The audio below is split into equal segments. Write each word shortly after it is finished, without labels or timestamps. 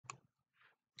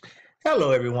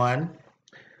Hello everyone.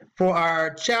 For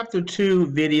our chapter 2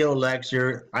 video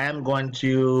lecture, I am going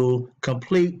to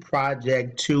complete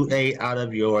project 2A out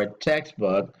of your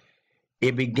textbook.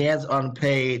 It begins on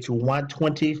page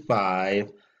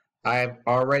 125. I've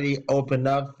already opened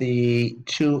up the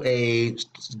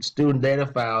 2A student data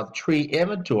file tree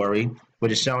inventory,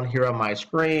 which is shown here on my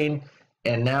screen.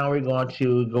 And now we're going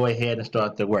to go ahead and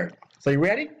start the work. So you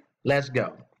ready? Let's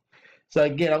go. So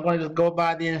again, I'm going to just go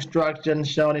by the instructions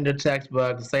shown in the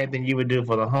textbook, the same thing you would do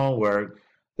for the homework.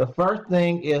 The first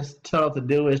thing is told to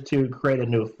do is to create a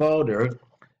new folder. So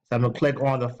I'm going to click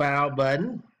on the File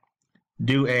button,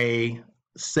 do a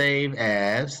Save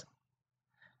As.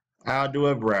 I'll do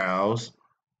a Browse.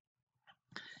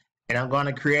 And I'm going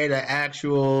to create an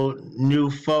actual new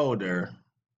folder.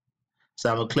 So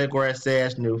I'm going to click where it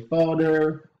says New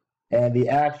Folder. And the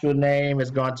actual name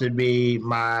is going to be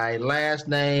my last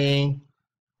name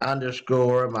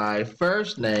underscore my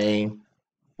first name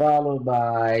followed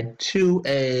by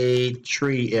 2A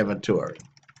tree inventory.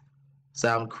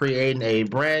 So I'm creating a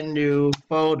brand new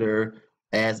folder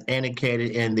as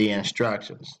indicated in the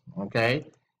instructions. Okay,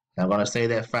 I'm going to save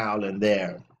that file in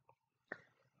there.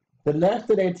 The next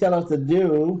thing they tell us to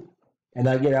do, and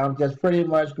again, I'm just pretty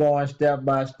much going step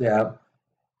by step.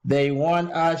 They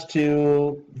want us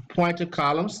to point to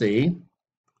column C.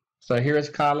 So here's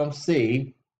column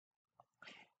C.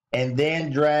 And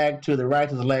then drag to the right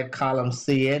to select column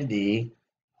C and D.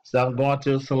 So I'm going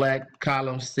to select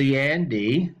column C and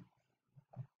D.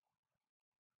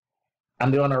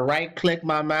 I'm going to right click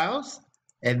my mouse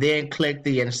and then click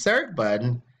the insert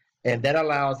button, and that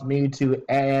allows me to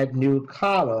add new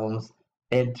columns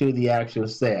into the actual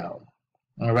cell.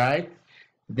 All right.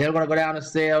 Then we're going to go down to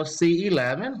cell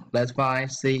C11. Let's find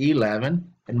C11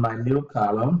 in my new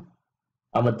column.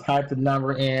 I'm going to type the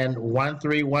number in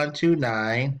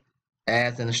 13129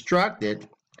 as instructed.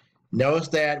 Notice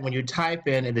that when you type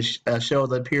in, it shows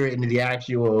the period in the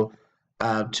actual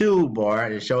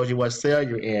toolbar. It shows you what cell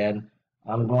you're in.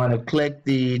 I'm going to click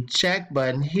the check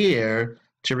button here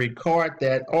to record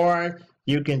that, or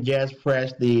you can just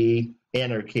press the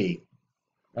enter key.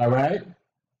 All right.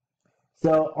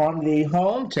 So on the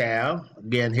home tab,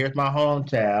 again, here's my home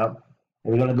tab.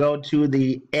 We're going to go to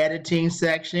the editing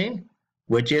section,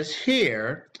 which is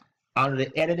here. Under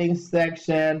the editing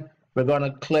section, we're going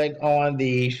to click on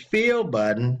the fill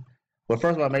button. Well,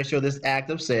 first of all, make sure this is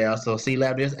active cell. So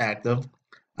C11 is active.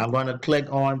 I'm going to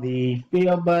click on the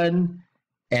fill button,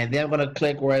 and then I'm going to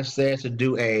click where it says to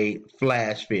do a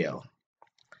flash fill.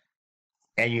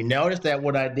 And you notice that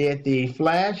when I did the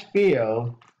flash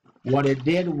fill, what it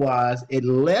did was it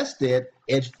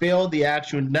filled the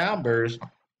actual numbers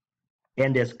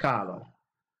in this column.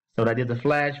 So I did the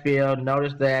flash fill.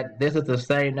 Notice that this is the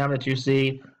same number that you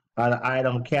see on the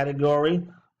item category.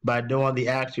 By doing the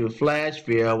actual flash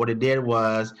fill, what it did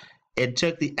was it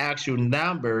took the actual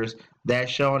numbers that's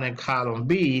shown in column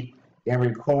B and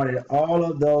recorded all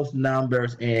of those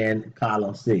numbers in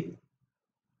column C.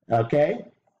 Okay?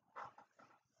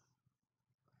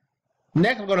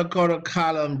 Next, I'm going to go to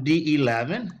column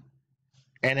D11.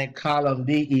 And in column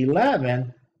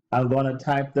D11, I'm going to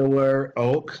type the word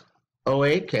oak,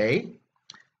 O-A-K,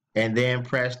 and then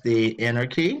press the enter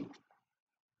key.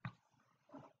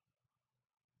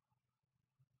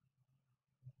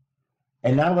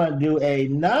 And now I'm going to do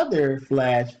another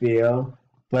flash fill,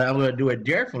 but I'm going to do it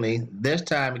differently. This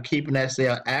time, keeping that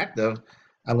cell active,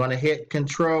 I'm going to hit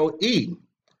Control E,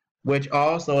 which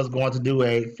also is going to do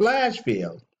a flash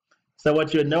fill. So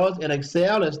what you'll notice in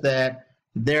Excel is that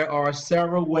there are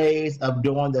several ways of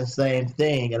doing the same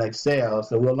thing in Excel.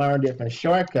 So we'll learn different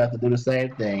shortcuts to do the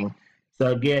same thing. So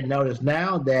again, notice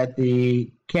now that the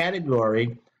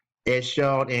category is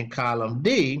shown in column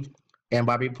D, and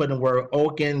by putting the word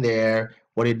oak in there,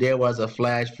 what it did was a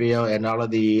flash fill, and all of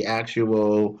the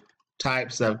actual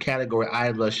types of category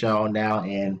items are shown now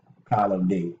in column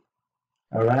D.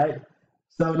 All right.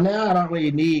 So now I don't really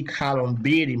need column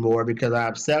B anymore because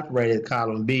I've separated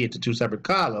column B into two separate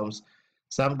columns.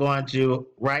 So I'm going to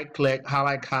right click,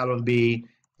 highlight column B,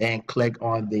 and click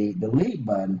on the delete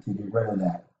button to get rid of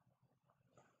that.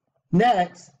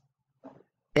 Next,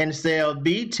 in cell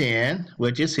B10,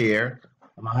 which is here,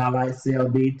 I'm going to highlight cell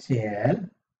B10.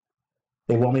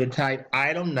 They want me to type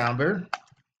item number.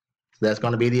 So that's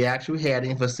going to be the actual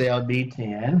heading for cell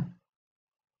B10.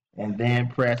 And then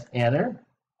press enter.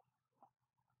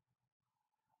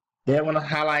 Then I want to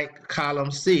highlight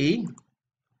column C,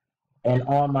 and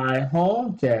on my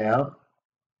home tab,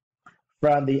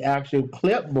 from the actual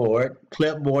clipboard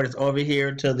is over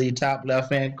here to the top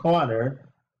left hand corner,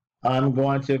 I'm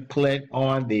going to click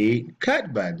on the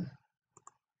cut button.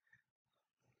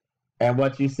 And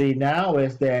what you see now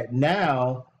is that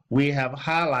now we have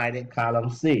highlighted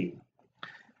column C.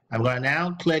 I'm going to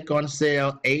now click on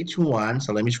cell H1.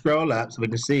 So let me scroll up so we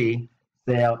can see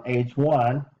cell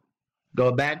H1.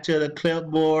 Go back to the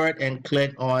clipboard and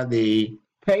click on the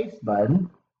paste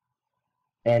button.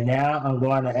 And now I'm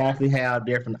going to actually have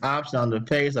different options on the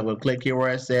paste. I'm going to click here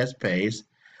where it says paste.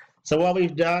 So what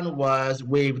we've done was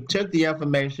we've took the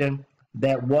information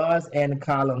that was in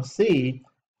column C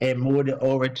and moved it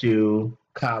over to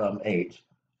column H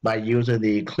by using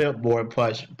the clipboard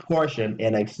portion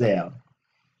in Excel.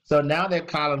 So now that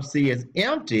column C is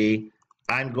empty,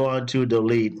 I'm going to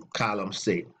delete column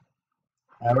C.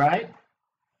 All right.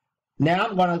 Now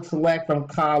I'm going to select from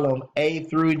column A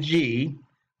through G.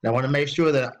 I want to make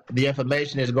sure that the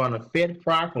information is going to fit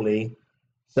properly.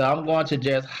 So I'm going to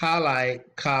just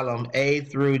highlight column A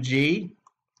through G.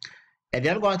 And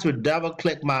then I'm going to double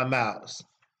click my mouse.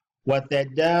 What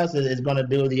that does is it's going to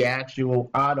do the actual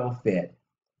auto fit.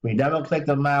 When you double click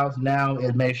the mouse now,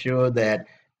 it makes sure that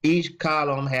each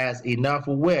column has enough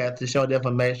width to show the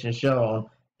information shown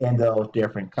in those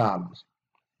different columns.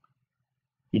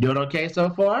 You doing okay so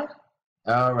far?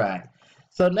 All right.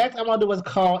 So next I'm going to do what's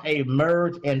called a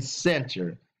merge and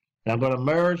center. And I'm going to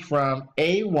merge from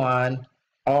A1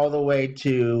 all the way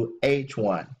to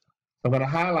H1. So I'm going to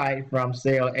highlight from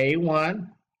cell A1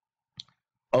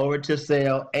 over to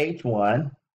cell H1.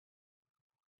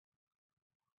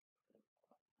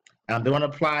 I'm going to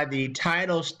apply the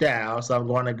title style. So I'm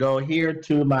going to go here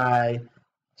to my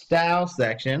style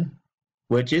section,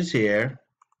 which is here.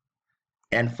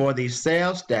 And for the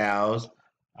cell styles,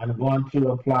 I'm going to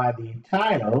apply the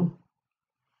title.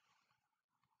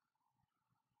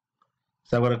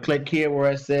 So I'm going to click here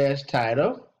where it says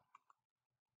title.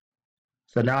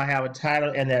 So now I have a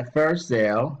title in that first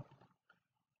cell.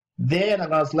 Then I'm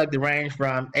going to select the range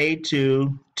from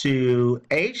A2 to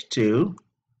H2.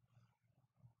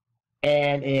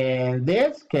 And in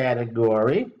this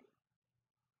category,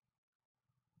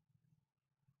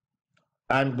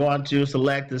 I'm going to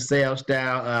select the cell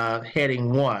style of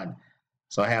heading 1.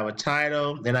 So I have a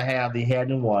title, then I have the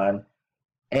heading 1.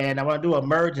 And I want to do a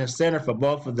merge and center for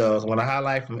both of those. I want to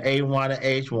highlight from A1 to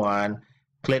H1,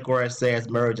 click where it says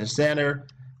merge and center,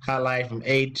 highlight from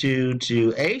A2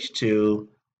 to H2,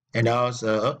 and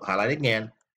also highlight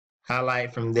again,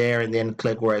 highlight from there, and then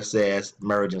click where it says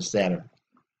merge and center.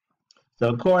 So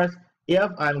of course, if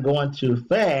I'm going too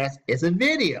fast, it's a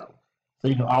video. So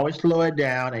you can always slow it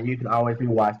down and you can always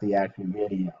rewatch the actual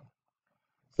video.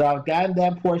 So I've gotten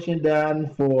that portion done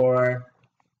for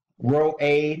row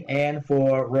 8 and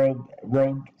for row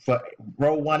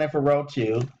 1 and for row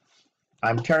 2.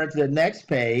 I'm turning to the next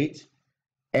page,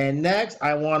 and next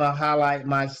I want to highlight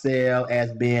my cell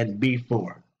as being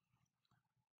B4.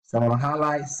 So I'm going to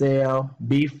highlight cell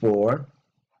B4.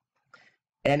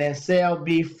 And in cell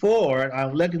B4,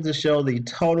 I'm looking to show the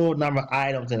total number of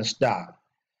items in stock.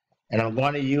 And I'm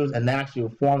going to use an actual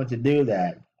formula to do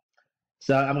that.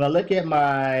 So I'm going to look at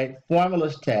my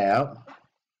formulas tab.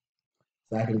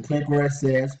 So I can click where it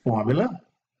says formula.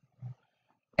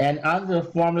 And under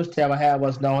the formulas tab, I have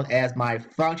what's known as my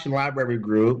function library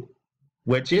group,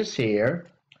 which is here.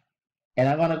 And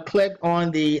I'm going to click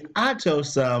on the auto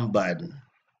sum button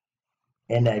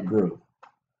in that group.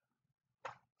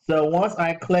 So once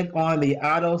I click on the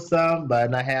auto sum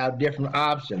button, I have different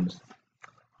options.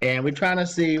 And we're trying to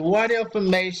see what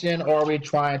information are we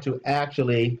trying to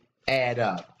actually add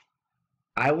up.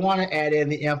 I want to add in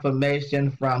the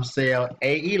information from cell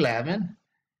A11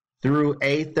 through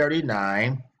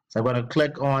A39. So I'm going to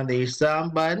click on the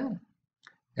sum button.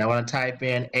 And I want to type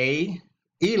in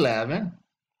A11.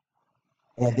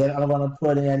 And then I'm going to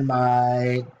put in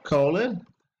my colon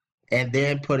and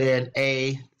then put in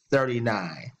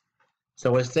A39.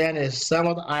 So we're saying is sum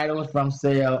of the items from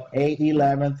cell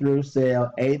A11 through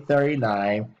cell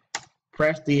A39.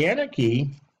 Press the enter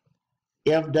key.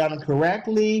 If done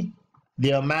correctly,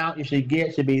 the amount you should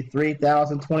get should be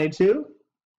 3,022.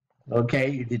 Okay,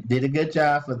 you did a good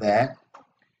job for that.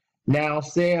 Now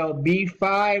cell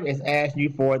B5 is asking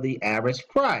you for the average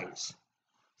price.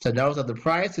 So notice that the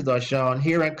prices are shown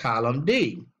here in column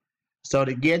D. So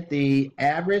to get the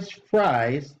average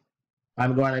price,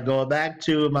 I'm going to go back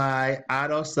to my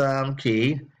auto sum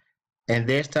key, and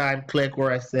this time click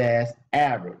where it says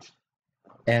average.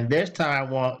 And this time I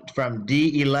want from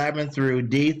D11 through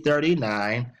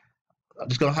D39. I'm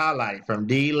just going to highlight it from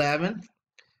D11.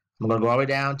 I'm going to go all the way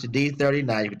down to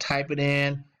D39. You can type it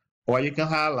in, or you can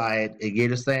highlight it and get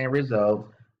the same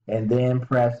result, and then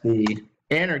press the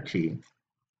enter key.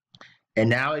 And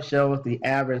now it shows the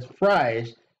average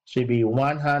price should be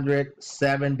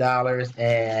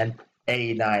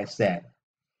 $107.89.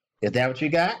 Is that what you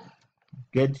got?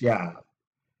 Good job.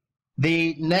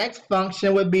 The next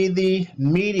function would be the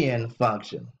median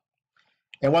function.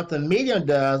 And what the median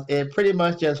does, it pretty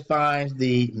much just finds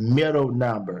the middle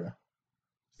number.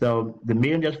 So the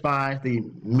median just finds the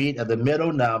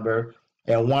middle number.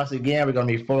 And once again, we're going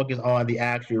to be focused on the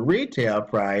actual retail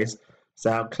price. So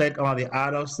I'll click on the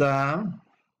auto sum.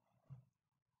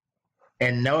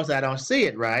 And notice I don't see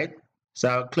it, right? So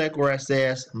I'll click where it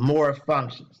says more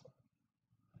functions.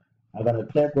 I'm going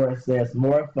to click where it says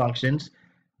more functions.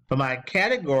 For my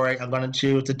category, I'm going to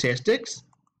choose statistics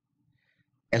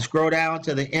and scroll down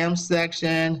to the M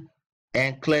section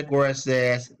and click where it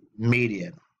says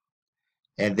median.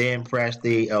 And then press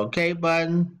the OK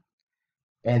button.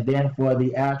 And then for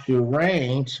the actual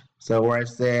range, so where it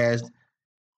says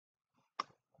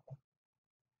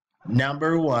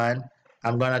number 1,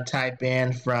 I'm going to type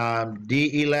in from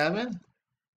D11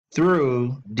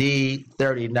 through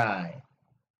D39.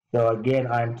 So again,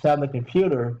 I'm telling the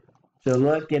computer to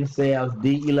look in cells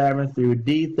D11 through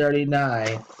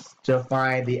D39 to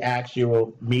find the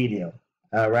actual median.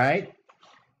 All right.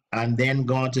 I'm then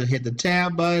going to hit the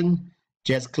tab button.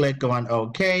 Just click on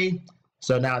OK.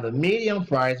 So now the median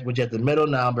price, which is the middle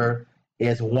number,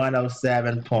 is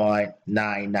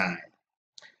 107.99.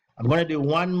 I'm going to do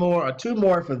one more or two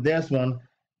more for this one.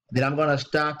 Then I'm going to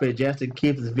stop it just to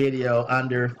keep this video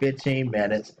under 15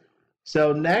 minutes.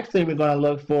 So next thing we're going to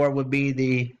look for would be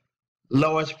the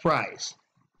lowest price,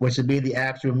 which would be the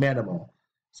actual minimum.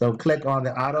 So click on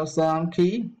the auto sum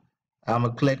key. I'm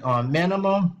going to click on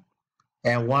minimum.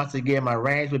 And once again, my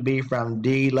range would be from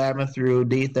D11 through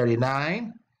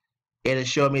D39. It'll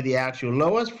show me the actual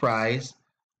lowest price,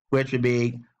 which would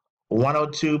be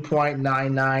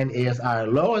 102.99 is our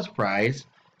lowest price.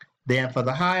 Then for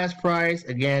the highest price,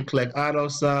 again, click auto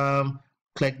sum,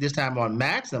 click this time on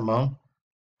maximum,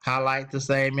 highlight the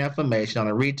same information on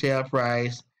the retail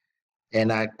price,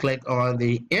 and I click on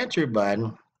the enter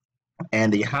button,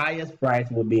 and the highest price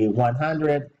will be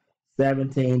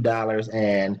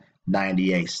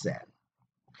 $117.98.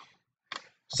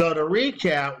 So to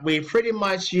recap, we pretty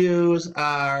much use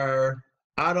our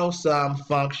auto sum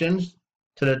functions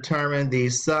to determine the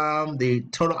sum, the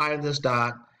total items in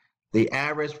stock, the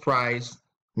average price,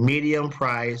 medium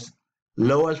price,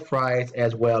 lowest price,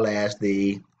 as well as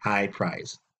the high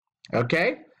price.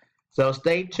 Okay, so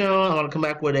stay tuned. I'm going to come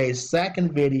back with a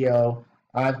second video.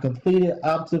 I've completed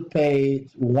up to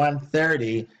page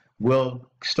 130. We'll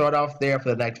start off there for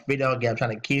the next video. Again, I'm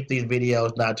trying to keep these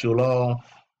videos not too long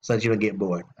so that you don't get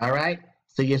bored. All right,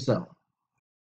 see you soon.